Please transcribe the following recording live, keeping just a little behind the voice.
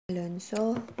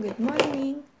Alonso, good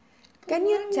morning. Can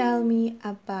you tell me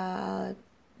about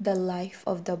the life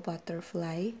of the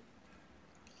butterfly?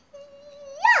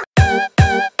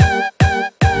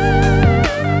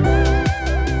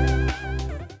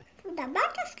 The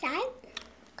butterfly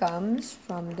Comes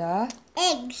from the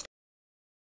eggs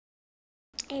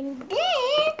and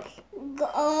then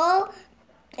go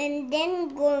and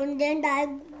then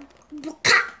the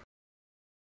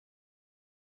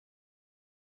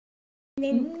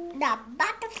the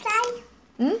butterfly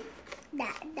Hmm?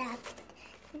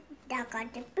 the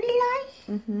caterpillar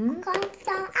comes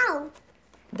out.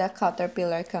 The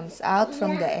caterpillar comes out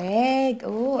from the Yeah. egg.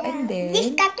 Oh, and This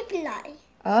then caterpillar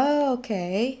oh,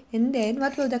 okay. And then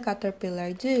what will the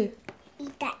caterpillar do?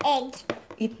 eat the egg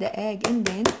Eat the egg and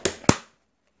then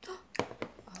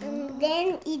and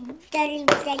then eat the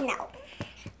leaves now.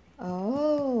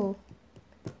 oh.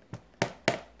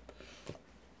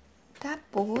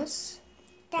 Tapos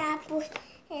Tapos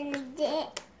and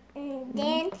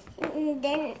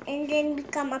then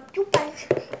become a pupa.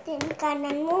 Then can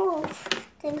move.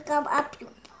 Then become a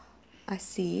pupa. I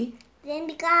see. Then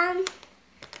become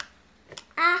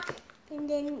and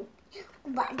then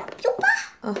the pupa.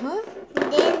 Uh-huh.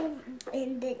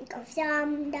 And then comes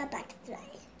the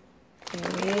butterfly.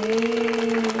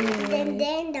 Hey.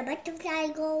 Then the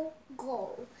butterfly go.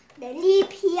 The leaf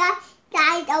here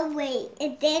died away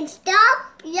and then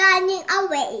stop running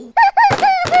away.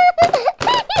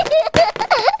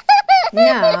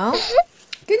 Now,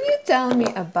 can you tell me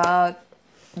about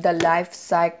the life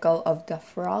cycle of the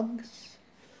frogs?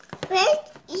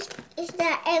 First is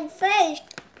the egg first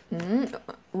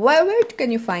Where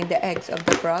can you find the eggs of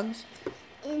the frogs?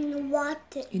 in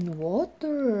water. In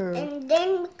water. And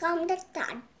then become the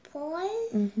tadpole.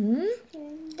 Mm-hmm.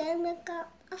 And then become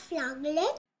a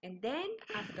froglet. And then,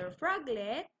 after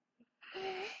froglet,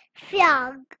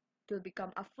 Frog. it will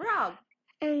become a frog.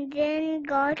 And then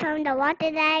go from the water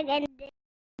egg and then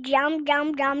jump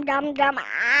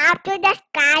up to the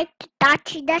sky to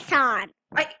touch the sun.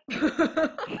 Ay!